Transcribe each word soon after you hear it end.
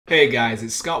Hey guys,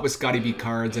 it's Scott with Scottie B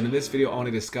Cards, and in this video I want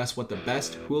to discuss what the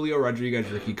best Julio Rodriguez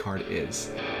rookie card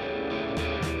is.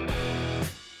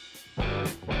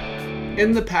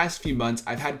 In the past few months,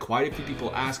 I've had quite a few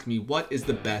people ask me what is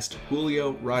the best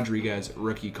Julio Rodriguez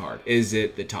rookie card. Is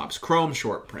it the Topps Chrome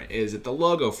short print? Is it the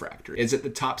Logo Fractor? Is it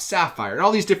the Topps Sapphire? And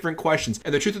all these different questions.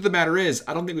 And the truth of the matter is,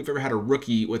 I don't think we've ever had a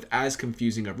rookie with as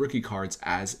confusing of rookie cards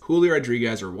as Julio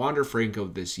Rodriguez or Wander Franco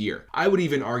this year. I would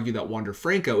even argue that Wander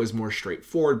Franco is more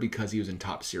straightforward because he was in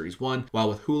Topps Series 1, while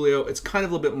with Julio, it's kind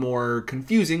of a little bit more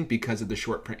confusing because of the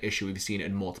short print issue we've seen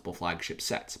in multiple flagship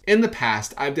sets. In the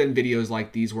past, I've done videos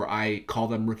like these where I call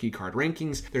them rookie card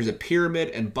rankings. There's a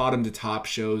pyramid, and bottom to top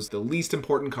shows the least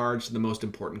important cards to the most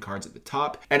important cards at the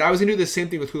top. And I was gonna do the same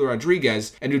thing with Julio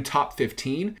Rodriguez and do top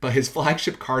 15, but his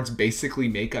flagship cards basically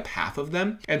make up half of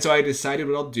them. And so I decided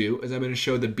what I'll do is I'm gonna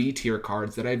show the B tier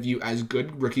cards that I view as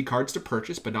good rookie cards to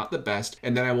purchase, but not the best.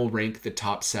 And then I will rank the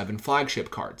top 7 flagship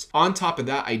cards. On top of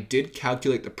that, I did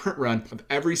calculate the print run of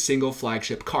every single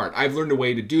flagship card. I've learned a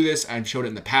way to do this. I've showed it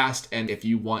in the past, and if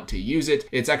you want to use it,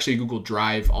 it's actually a Google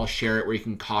Drive. I'll share it where you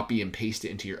can copy and paste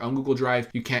it into your own Google Drive.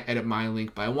 You can't edit my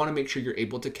link, but I want to make sure you're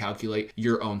able to calculate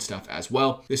your own stuff as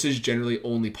well. This is generally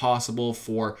only possible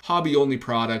for hobby only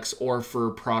products or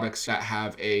for products that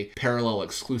have a parallel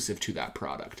exclusive to that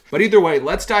product. But either way,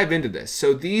 let's dive into this.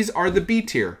 So these are the B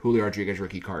tier Julio Rodriguez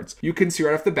rookie cards. You can see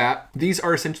right off the bat, these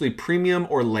are essentially premium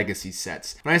or legacy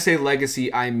sets. When I say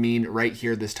legacy, I mean right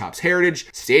here, this Topps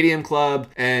Heritage, Stadium Club,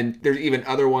 and there's even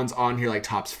other ones on here like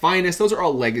Topps Finest. Those are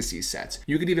all legacy sets.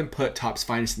 You could even put Topps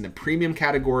Finest in the premium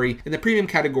category, and the premium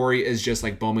category is just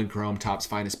like Bowman Chrome, Topps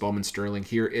Finest Bowman Sterling.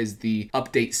 Here is the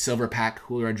Update Silver Pack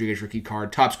Julio Rodriguez rookie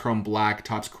card, Topps Chrome Black,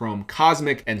 Topps Chrome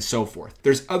Cosmic, and so forth.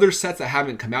 There's other sets that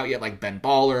haven't come out yet, like Ben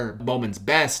Baller, Bowman's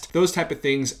Best. Those type of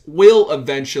things will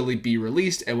eventually be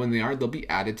released, and when they are, they'll be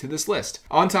added to this list.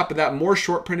 On top of that, more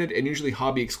short printed and usually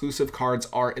hobby exclusive cards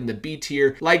are in the B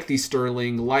tier, like the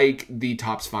Sterling, like the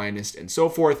Topps Finest, and so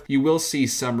forth. You will see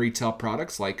some retail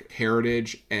products like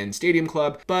Heritage and Stadium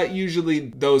Club, but usually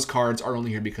those cards are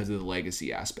only here because of the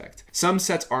legacy aspect. Some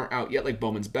sets aren't out yet, like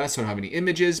Bowman's Best, so I don't have any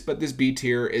images, but this B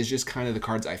tier is just kind of the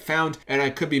cards I found, and I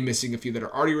could be missing a few that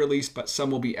are already released, but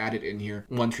some will be added in here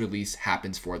once release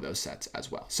happens for those sets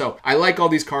as well. So I like all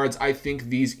these cards. I think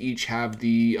these each have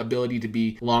the ability to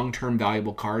be long-term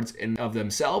valuable cards in of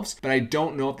themselves, but I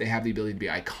don't know if they have the ability to be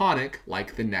iconic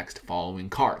like the next following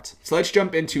cards. So let's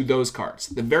jump into those cards.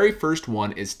 The very first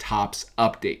one is Topps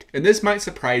Update, and this might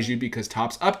surprise you because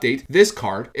Topps Update, this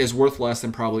card is worth less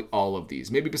than probably all of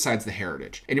these, maybe besides the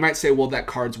Heritage. And you might say, well, that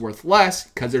card's worth less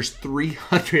because there's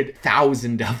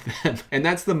 300,000 of them. And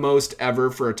that's the most ever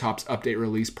for a Topps Update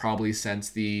release probably since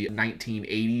the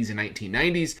 1980s and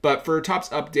 1990s. But for a Topps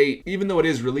Update, even though it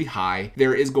is really high,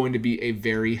 there is going to be a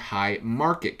very high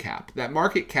market cap. That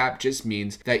market cap just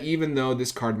means that even though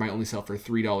this card might only sell for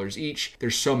 $3 each,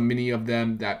 there's so many of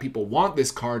them that people want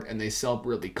this card and they sell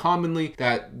really commonly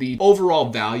that the overall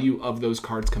value of those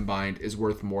cards combined is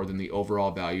worth more than the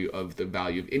overall value of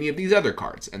any of these other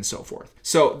cards, and so forth.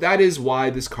 So that is why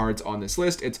this card's on this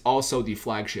list. It's also the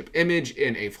flagship image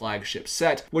in a flagship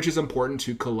set, which is important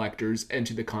to collectors and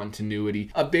to the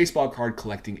continuity of baseball card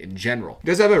collecting in general. It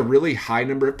does have a really high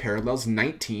number of parallels,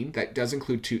 19. That does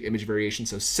include 2 image variations,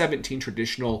 so 17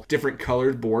 traditional different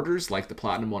colored borders like the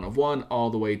Platinum 1 of 1 all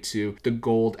the way to the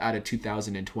gold out of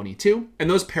 2022. And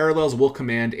those parallels will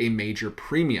command a major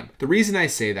premium. The reason I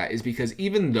say that is because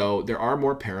even though there are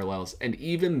more parallels, and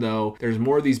even though there's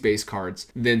more of these base cards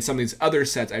than some of these other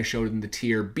sets I showed in the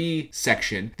tier B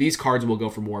section, these cards will go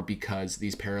for more because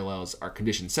these parallels are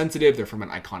condition sensitive. They're from an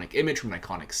iconic image, from an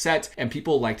iconic set, and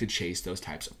people like to chase those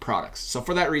types of products. So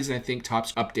for that reason, I think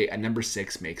Topps Update at number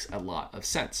 6 makes a lot of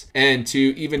sense. And to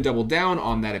even double down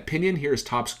on that opinion, here's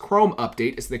Topps Chrome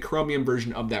Update. It's the chromium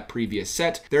version of that previous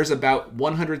set. There's about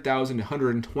 100,000 to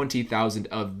 120,000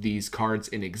 of these cards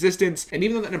in existence. And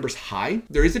even though that number's high,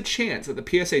 there is a chance that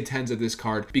the PSA 10s of this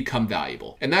card become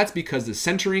valuable. And that's because the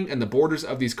centering and the borders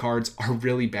of these cards are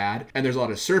really bad. And there's a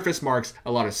lot of surface marks,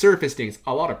 a lot of surface stains,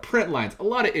 a lot of print lines, a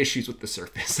lot of issues with the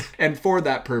surface. And for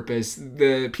that purpose,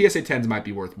 the PSA 10s might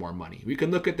be worth more money. We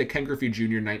can look at the Ken Griffey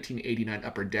Jr. 1989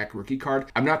 Upper Deck rookie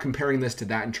card. I'm not comparing this to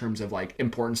that in terms of like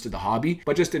importance to the hobby,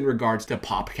 but just in regards to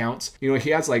pop counts. You know,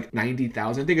 he has like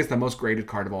 90,000. I think it's the most graded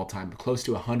card of all time, close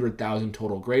to 100,000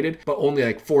 total graded, but only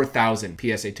like 4,000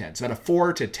 missing PSA 10. So about a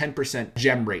 4 to 10%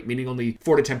 gem rate, meaning only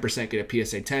 4 to 10% get a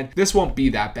PSA 10. This won't be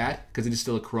that bad because it is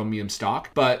still a chromium stock,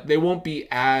 but they won't be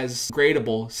as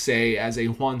gradable, say, as a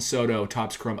Juan Soto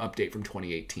Topps Chrome update from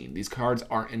 2018. These cards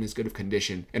aren't in as good of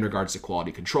condition in regards to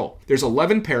quality control. There's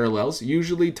 11 parallels.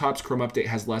 Usually Topps Chrome update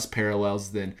has less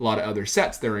parallels than a lot of other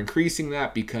sets. They're increasing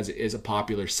that because it is a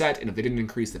popular set, and if they didn't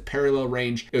increase the parallel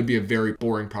range, it would be a very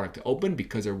boring product to open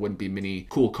because there wouldn't be many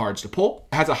cool cards to pull.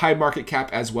 It has a high market cap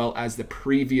as well as the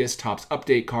previous Topps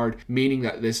update card, meaning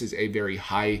that this is a very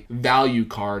high value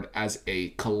card as a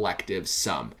collective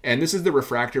sum. And this is the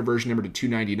refractor version number to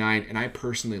 299, and I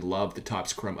personally love the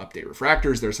Topps Chrome update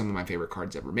refractors. They're some of my favorite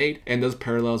cards ever made, and those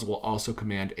parallels will also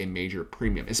command a major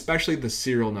premium, especially the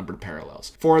serial numbered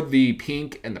parallels. For the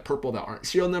pink and the purple that aren't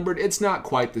serial numbered, it's not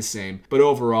quite the same, but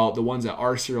overall the ones that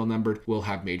are serial numbered will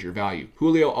have major value.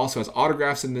 Julio also has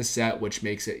autographs in this set, which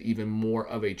makes it even more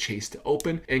of a chase to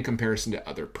open in comparison to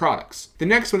other products. The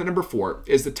next one at number 4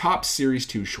 is the Topps Series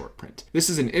 2 short print. This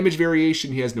is an image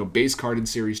variation. He has no base card in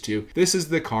Series 2. This is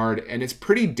the card, and it's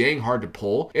pretty dang hard to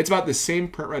pull. It's about the same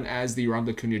print run as the Ronald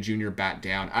Acuna Jr. Bat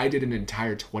Down. I did an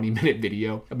entire 20-minute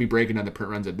video. I'll be breaking down the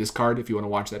print runs of this card if you want to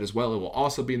watch that as well. It will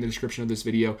also be in the description of this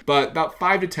video, but about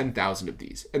 5 to 10,000 of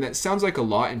these. And that sounds like a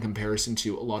lot in comparison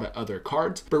to a lot of other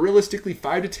cards, but realistically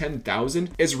 5 to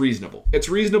 10,000 is reasonable. It's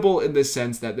reasonable in the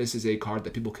sense that this is a card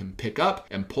that people can pick up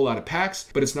and pull out of packs,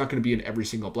 but it's not going to be in every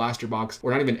single blaster box,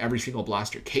 or not even every single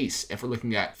blaster case. If we're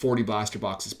looking at 40 blaster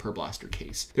boxes per blaster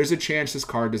case, there's a chance this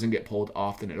card doesn't get pulled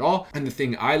often at all. And the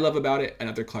thing I love about it and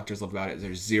other collectors love about it is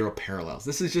there's zero parallels.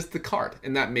 This is just the card,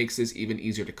 and that makes this even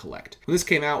easier to collect. When this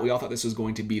came out, we all thought this was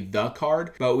going to be the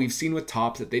card, but we've seen with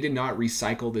Topps that they did not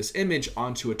recycle this image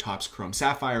onto a Topps Chrome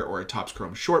Sapphire or a Topps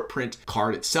Chrome short print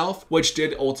card itself, which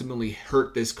did ultimately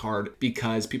hurt this card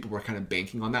because people were kind of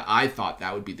banking on that. I thought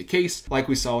that would be the case, like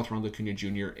we saw with Ronald Acuna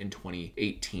Jr. in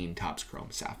 2018 Topps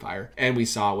Chrome Sapphire, and we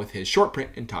saw with his short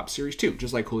print in Topps Series 2,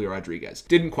 just like Julio Rodriguez.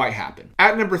 Didn't quite happen.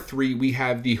 At number 3, we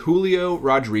have the Julio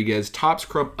Rodriguez Topps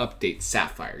Chrome Update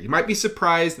Sapphire. You might be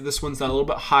surprised that this one's not a little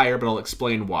bit higher, but I'll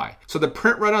explain why. So the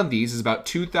print run on these is about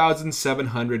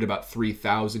 2,700, about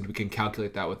 3,000. We can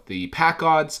calculate that with the pack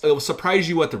odds. It will surprise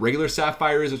you what the regular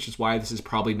Sapphire is, which is why this is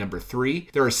probably number 3.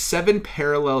 There are 7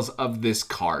 parallels of this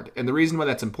card, and the reason why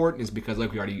that's important is because,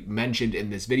 like we already mentioned in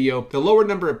this video, the lower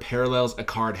number of parallels a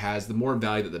card has, the more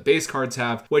value that the base cards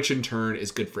have, which in turn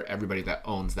is good for everybody that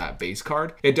owns that base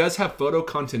card. It does have photo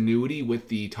continuity with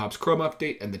the Topps Chrome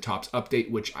update and the Topps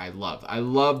update, which I love. I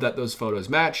love that those photos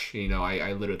match. You know,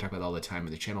 I literally talk about that all the time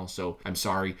on the channel, so I'm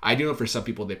sorry. I do know for some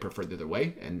people they prefer the other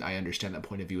way, and I understand that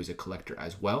point of view as a collector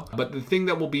as well. But the thing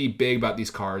that will be big about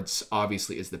these cards,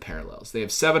 obviously, is the parallels. They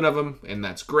have 7 of them, and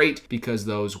that's great because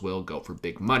those will go for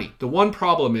big money. The one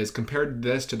problem is, compared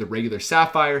this to the regular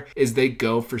Sapphire, is they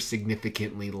go for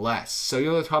significantly less. So,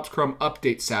 you know, the Topps Chrome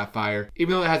Update Sapphire,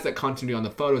 even though it has that continuity on the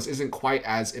photos, isn't quite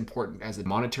as important as the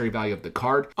monetary value of the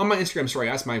card. On my Instagram story,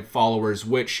 I asked my followers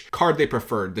which card they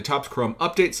preferred, the Topps Chrome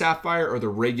Update Sapphire or the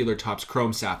regular Topps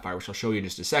Chrome Sapphire, which I'll show you in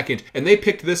just a second. And they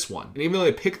picked this one. And even though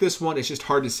they picked this one, it's just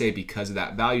hard to say because of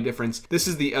that value difference. This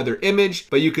is the other image,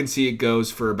 but you can see it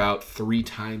goes for about 3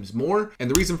 times more. And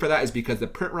the reason for that is because the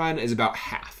print run is about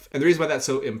half. And the reason why that's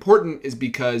so important is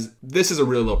because this is a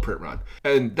really low print run.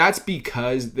 And that's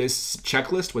because this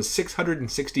checklist was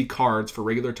 660 cards for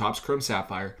regular Topps Chrome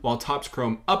Sapphire, while Topps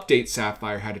Chrome Update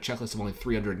Sapphire had a checklist of only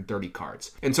 330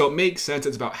 cards. And so it makes sense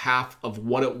it's about half of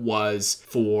what it was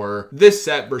for this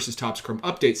set versus Topps Chrome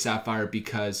Update Sapphire,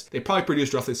 because they probably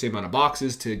produced roughly the same amount of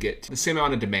boxes to get the same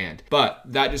amount of demand. But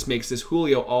that just makes this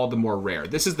Julio all the more rare.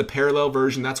 This is the parallel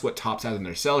version. That's what Topps has in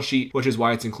their sell sheet, which is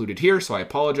why it's included here. So I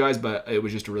apologize, but it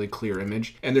was just a really clear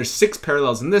image. And there's 6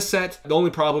 parallels in this set. The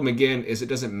only problem again is it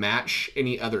doesn't match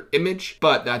any other image,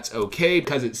 but that's okay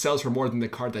because it sells for more than the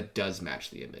card that does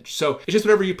match the image. So it's just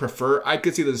whatever you prefer. I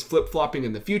could see this flip-flopping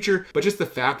in the future, but just the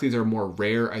fact these are more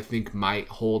rare, I think might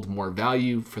hold more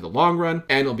value for the long run.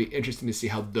 And it'll be interesting to see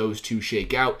how those two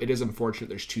shake out. It is unfortunate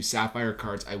there's 2 Sapphire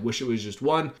cards. I wish it was just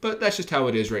one, but that's just how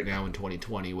it is right now in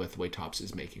 2020 with the way Topps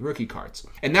is making rookie cards.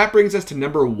 And that brings us to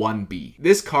number 1B.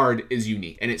 This card is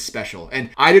unique and it's special. And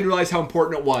I didn't realize how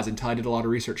important it was until I did a lot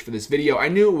of research for this video. I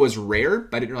knew it was rare,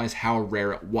 but I didn't realize how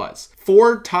rare it was.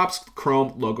 For Topps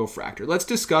Chrome Logo Fractor, let's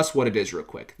discuss what it is real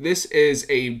quick. This is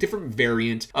a different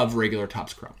variant of regular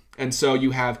Topps Chrome. And so you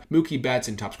have Mookie Betts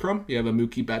in Topps Chrome, you have a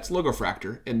Mookie Betts logo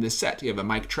fractor in this set. You have a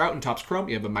Mike Trout in Topps Chrome,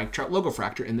 you have a Mike Trout logo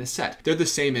fractor in this set. They're the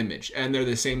same image and they're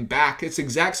the same back. It's the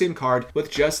exact same card with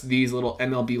just these little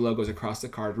MLB logos across the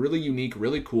card. Really unique,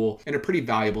 really cool, and a pretty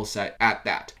valuable set at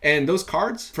that. And those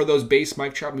cards for those base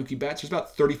Mike Trout, Mookie Betts, there's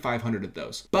about 3,500 of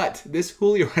those. But this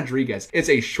Julio Rodriguez is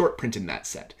a short print in that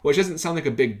set, which doesn't sound like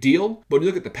a big deal, but when you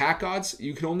look at the pack odds,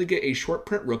 you can only get a short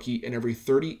print rookie in every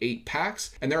 38 packs,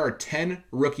 and there are 10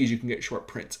 rookies you can get short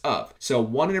prints of. So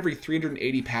 1 in every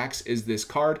 380 packs is this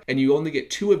card, and you only get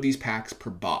 2 of these packs per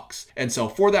box. And so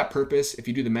for that purpose, if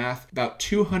you do the math, about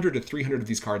 200 to 300 of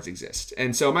these cards exist.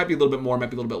 And so it might be a little bit more, might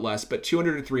be a little bit less, but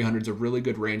 200 to 300 is a really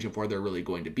good range of where they're really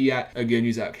going to be at. Again,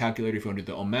 use that calculator if you want to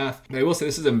do the own math. But I will say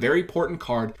this is a very important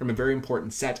card from a very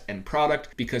important set and product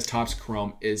because Topps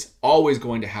Chrome is always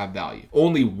going to have value.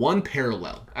 Only one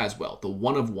parallel as well, the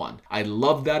 1 of 1. I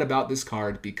love that about this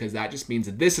card because that just means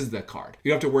that this is the card.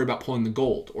 You don't have to worry about pulling the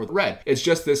gold or the red. It's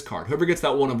just this card. Whoever gets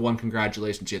that 1 of 1,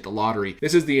 congratulations, you hit the lottery.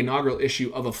 This is the inaugural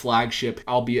issue of a flagship,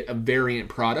 albeit a variant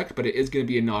product, but it is going to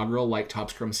be inaugural like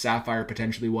Topps Chrome Sapphire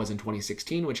potentially was in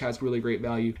 2016, which has really great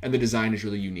value, and the design is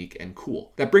really unique and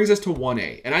cool. That brings us to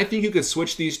 1A, and I think you could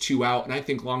switch these two out, and I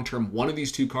think long-term one of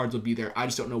these two cards will be there. I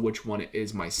just don't know which one it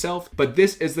is myself, but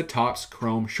this is the Topps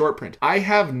Chrome short print. I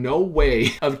have no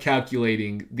way of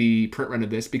calculating the print run of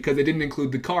this because they didn't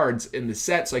include the cards in the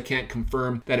set, so I can't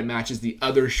confirm that it matches the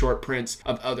other short prints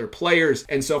of other players,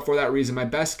 and so for that reason, my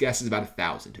best guess is about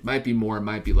 1,000. It might be more, it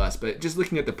might be less, but just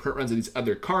looking at the print runs of these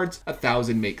other cards,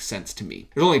 1,000 makes sense to me.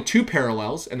 There's only 2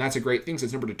 parallels, and that's a great thing, so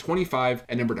it's number to 25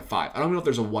 and number to 5. I don't know if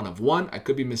there's a 1 of 1. I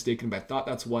could be mistaken, but I thought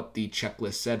that's what the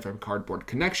checklist said from Cardboard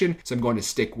Connection, so I'm going to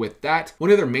stick with that.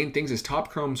 One of their main things is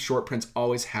Topps Chrome's short prints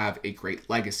always have a great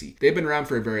legacy. They've been around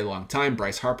for a very long time.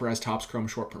 Bryce Harper has Topps Chrome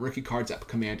short print rookie cards that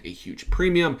command a huge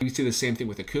premium. You see the same thing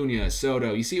with Acuna,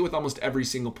 Soto. You see it with almost every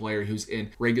single player who's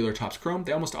in regular Topps Chrome.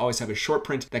 They almost always have a short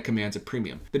print that commands a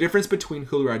premium. The difference between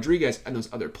Julio Rodriguez and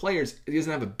those other players is he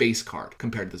doesn't have a base card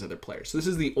compared to those other players. So this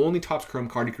is the only Topps Chrome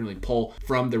card you can really pull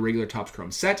from the regular Topps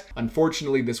Chrome set.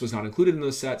 Unfortunately, this was not included in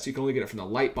those sets, so you can only get it from the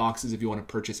light boxes if you want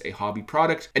to purchase a hobby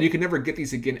product. And you can never get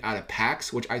these again out of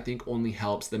packs, which I think only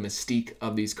helps the mystique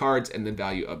of these cards and the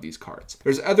value of these cards.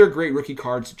 There's other great rookie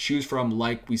cards to choose from,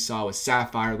 like we saw with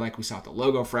Sapphire, like we saw with the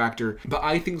Logo Fractor, but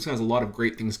I think this one has a lot of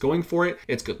great things going for it.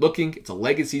 It's good looking, it's a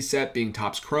legacy set being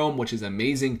Topps Chrome, which is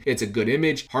amazing. It's a good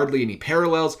image, hardly any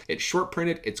parallels, it's short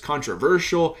printed, it's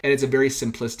controversial, and it's a very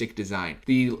simplistic design.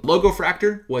 The Logo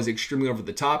Fractor was extremely over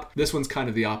the top. This one's kind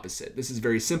of the opposite. This is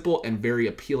very simple and very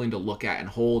appealing to look at and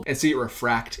hold and see it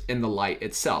refract in the light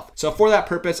itself. So for that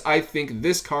purpose, I think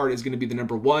this card is going to be the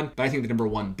number 1, but I think the number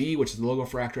 1B, which is the Logo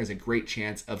Fractor, has a great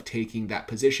chance of taking that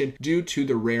position due to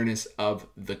the rareness of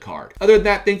the card. Other than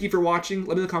that, thank you for watching. Let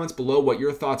me know in the comments below what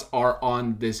your thoughts are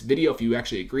on this video, if you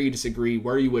actually agree, disagree,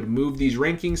 where you would move these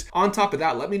rankings. On top of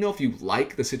that, let me know if you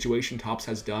like the situation Topps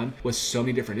has done with so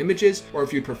many different images, or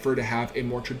if you'd prefer to have a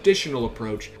more traditional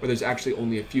approach where there's actually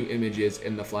only a few images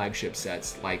in the flagship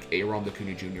sets, like a Ronald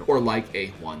Acuna Jr. or like a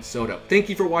Juan Soto. Thank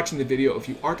you for watching the video. If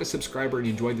you aren't a subscriber and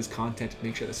you enjoyed this content,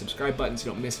 make sure to subscribe button so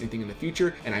you don't miss anything in the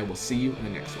future, and I will see you in the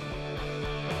next one.